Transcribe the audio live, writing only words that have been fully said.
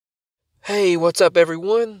Hey, what's up,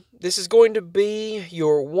 everyone? This is going to be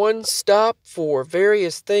your one stop for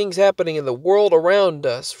various things happening in the world around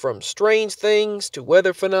us, from strange things to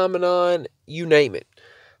weather phenomenon, you name it.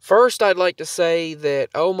 First, I'd like to say that,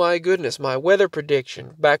 oh my goodness, my weather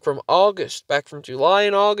prediction back from July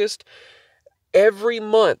and August, every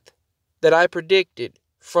month that I predicted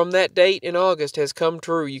from that date in August has come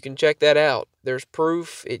true. You can check that out. There's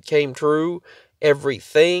proof it came true.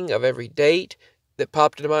 Everything of every date that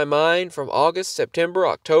popped into my mind from August, September,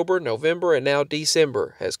 October, November, and now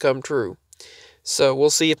December has come true. So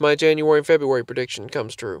we'll see if my January and February prediction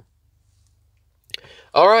comes true.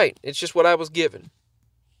 All right, it's just what I was given.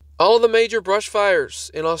 All of the major brush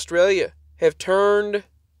fires in Australia have turned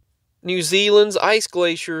New Zealand's ice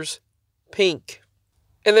glaciers pink.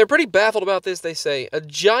 And they're pretty baffled about this, they say. A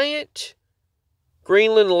giant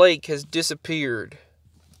Greenland lake has disappeared.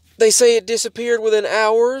 They say it disappeared within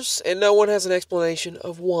hours, and no one has an explanation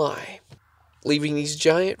of why, leaving these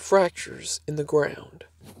giant fractures in the ground.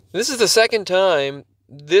 This is the second time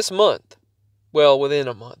this month, well, within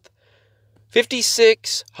a month,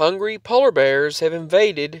 56 hungry polar bears have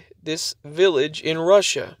invaded this village in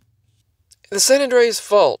Russia. The San Andreas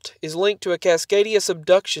Fault is linked to a Cascadia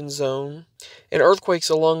subduction zone, and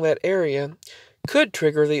earthquakes along that area could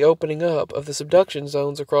trigger the opening up of the subduction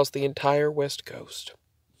zones across the entire West Coast.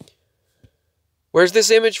 Where's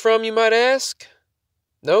this image from, you might ask?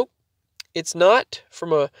 Nope, it's not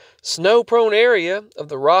from a snow-prone area of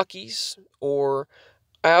the Rockies or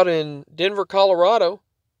out in Denver, Colorado.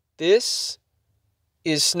 This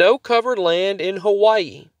is snow-covered land in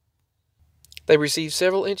Hawaii. They received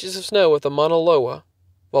several inches of snow at the Mauna Loa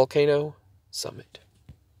volcano summit.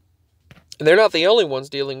 And they're not the only ones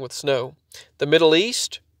dealing with snow. The Middle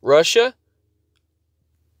East, Russia,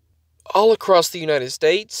 all across the United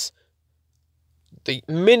States, the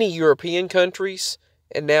many European countries,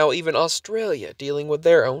 and now even Australia dealing with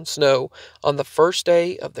their own snow on the first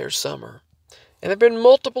day of their summer. And there have been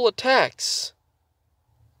multiple attacks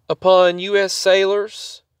upon U.S.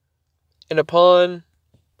 sailors and upon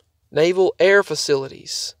naval air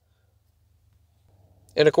facilities.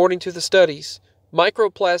 And according to the studies,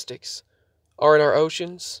 microplastics are in our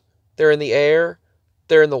oceans, they're in the air,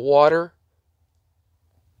 they're in the water,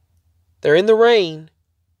 they're in the rain,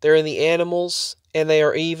 they're in the animals, and they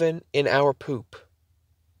are even in our poop.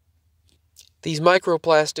 These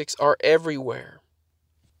microplastics are everywhere.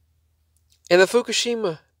 And the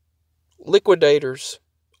Fukushima liquidators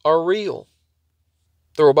are real.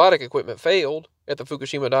 The robotic equipment failed at the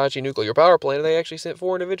Fukushima Daiichi nuclear power plant, and they actually sent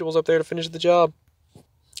 4 individuals up there to finish the job.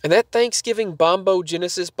 And that Thanksgiving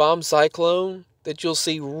bombogenesis bomb cyclone that you'll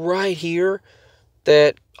see right here,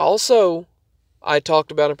 that also I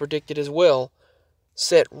talked about and predicted as well,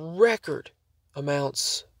 set record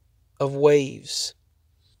amounts of waves.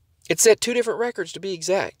 It set 2 different records, to be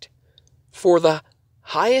exact, for the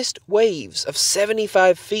highest waves of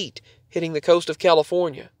 75 feet hitting the coast of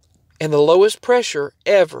California and the lowest pressure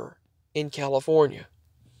ever in California.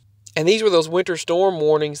 And these were those winter storm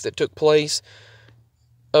warnings that took place.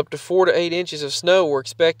 Up to 4 to 8 inches of snow were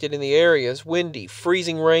expected in the areas. Windy,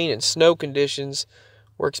 freezing rain, and snow conditions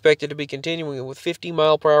were expected to be continuing with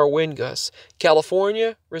 50-mile-per-hour wind gusts.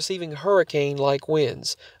 California receiving hurricane-like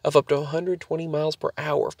winds of up to 120 miles per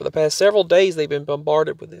hour. For the past several days, they've been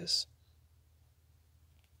bombarded with this.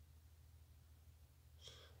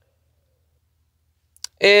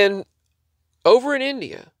 And over in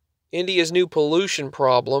India, India's new pollution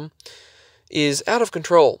problem is out of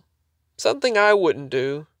control. Something I wouldn't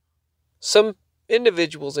do. Some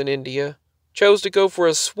individuals in India chose to go for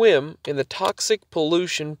a swim in the toxic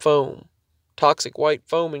pollution foam. Toxic white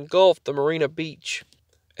foam engulfed the Marina Beach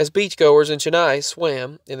as beachgoers in Chennai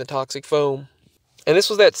swam in the toxic foam. And this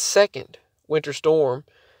was that second winter storm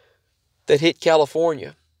that hit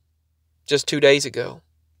California just 2 days ago.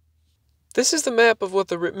 This is the map of what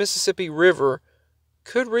the Mississippi River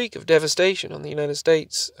could wreak of devastation on the United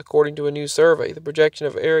States, according to a new survey, the projection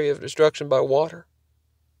of area of destruction by water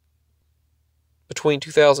between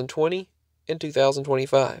 2020 and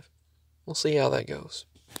 2025. We'll see how that goes.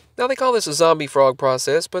 Now, they call this a zombie frog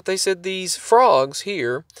process, but they said these frogs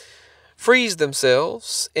here freeze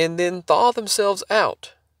themselves and then thaw themselves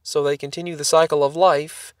out, so they continue the cycle of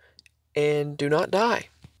life and do not die.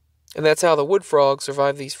 And that's how the wood frogs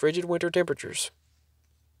survive these frigid winter temperatures.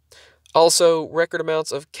 Also, record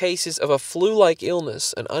amounts of cases of a flu-like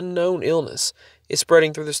illness, an unknown illness, is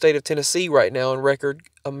spreading through the state of Tennessee right now in record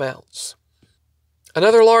amounts.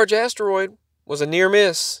 Another large asteroid was a near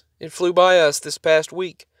miss. It flew by us this past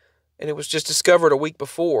week, and it was just discovered a week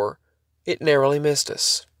before. It narrowly missed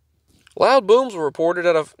us. Loud booms were reported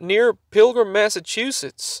out of near Pilgrim,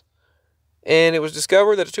 Massachusetts. And it was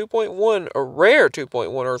discovered that a rare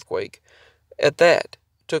 2.1 earthquake at that,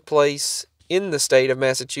 took place in the state of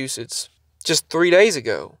Massachusetts just 3 days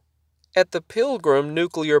ago at the Pilgrim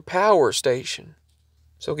Nuclear Power Station.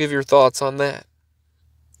 So give your thoughts on that.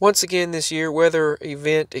 Once again this year, weather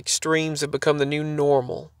event extremes have become the new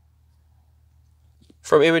normal.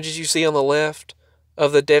 From images you see on the left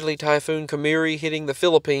of the deadly Typhoon Kamiri hitting the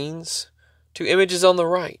Philippines, to images on the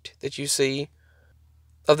right that you see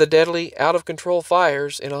of the deadly, out-of-control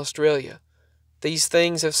fires in Australia. These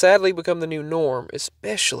things have sadly become the new norm,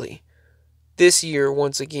 especially this year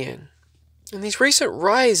once again. And these recent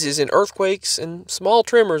rises in earthquakes and small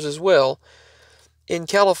tremors as well in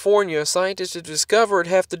California, scientists have discovered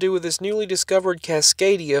have to do with this newly discovered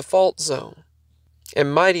Cascadia fault zone,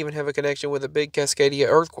 and might even have a connection with a big Cascadia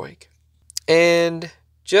earthquake. And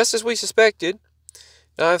just as we suspected,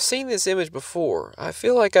 now I've seen this image before. I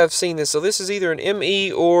feel like I've seen this. So this is either an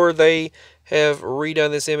ME or they have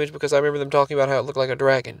redone this image because I remember them talking about how it looked like a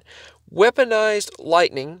dragon. Weaponized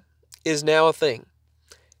lightning is now a thing.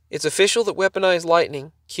 It's official that weaponized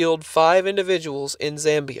lightning killed 5 individuals in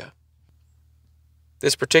Zambia.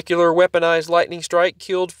 This particular weaponized lightning strike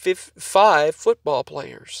killed 5 football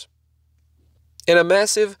players. And a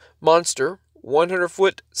massive monster,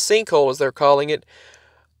 100-foot sinkhole as they're calling it,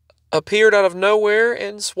 appeared out of nowhere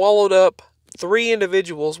and swallowed up 3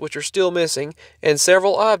 individuals, which are still missing, and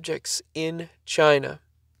several objects in China,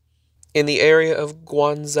 in the area of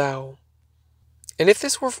Guangzhou. And if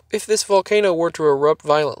this volcano were to erupt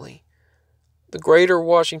violently, the greater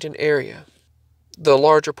Washington area, the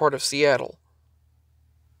larger part of Seattle,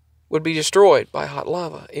 would be destroyed by hot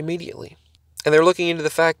lava immediately. And they're looking into the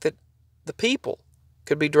fact that the people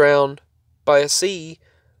could be drowned by a sea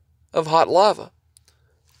of hot lava.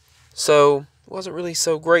 So it wasn't really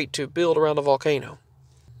so great to build around a volcano.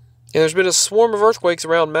 And there's been a swarm of earthquakes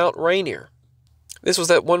around Mount Rainier. This was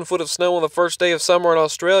that 1 foot of snow on the first day of summer in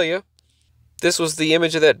Australia. This was the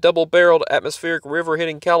image of that double-barreled atmospheric river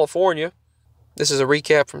hitting California. This is a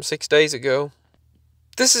recap from 6 days ago.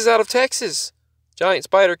 This is out of Texas. Giant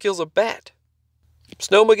spider kills a bat.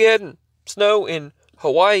 Snowmageddon. Snow in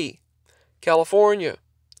Hawaii, California,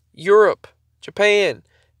 Europe, Japan,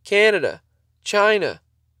 Canada, China,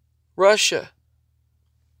 Russia,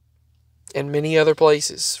 and many other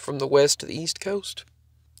places from the west to the east coast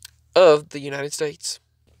of the United States.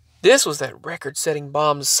 This was that record-setting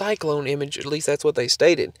bomb cyclone image, at least that's what they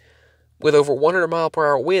stated, with over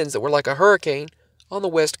 100-mile-per-hour winds that were like a hurricane on the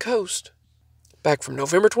west coast. Back from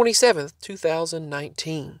November 27th,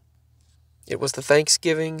 2019. It was the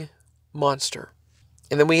Thanksgiving monster.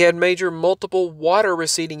 And then we had major multiple water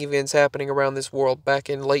receding events happening around this world back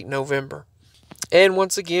in late November. And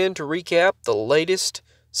once again, to recap, the latest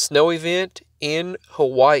snow event in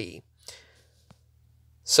Hawaii.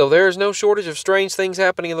 So there is no shortage of strange things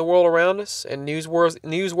happening in the world around us and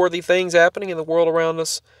newsworthy things happening in the world around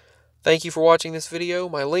us. Thank you for watching this video.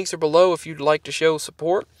 My links are below if you'd like to show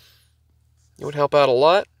support. It would help out a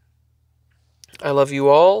lot. I love you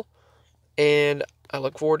all, and I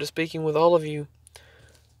look forward to speaking with all of you.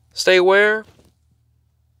 Stay aware,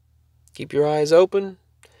 keep your eyes open,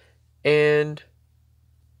 and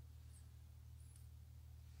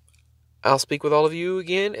I'll speak with all of you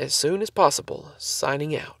again as soon as possible.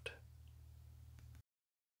 Signing out.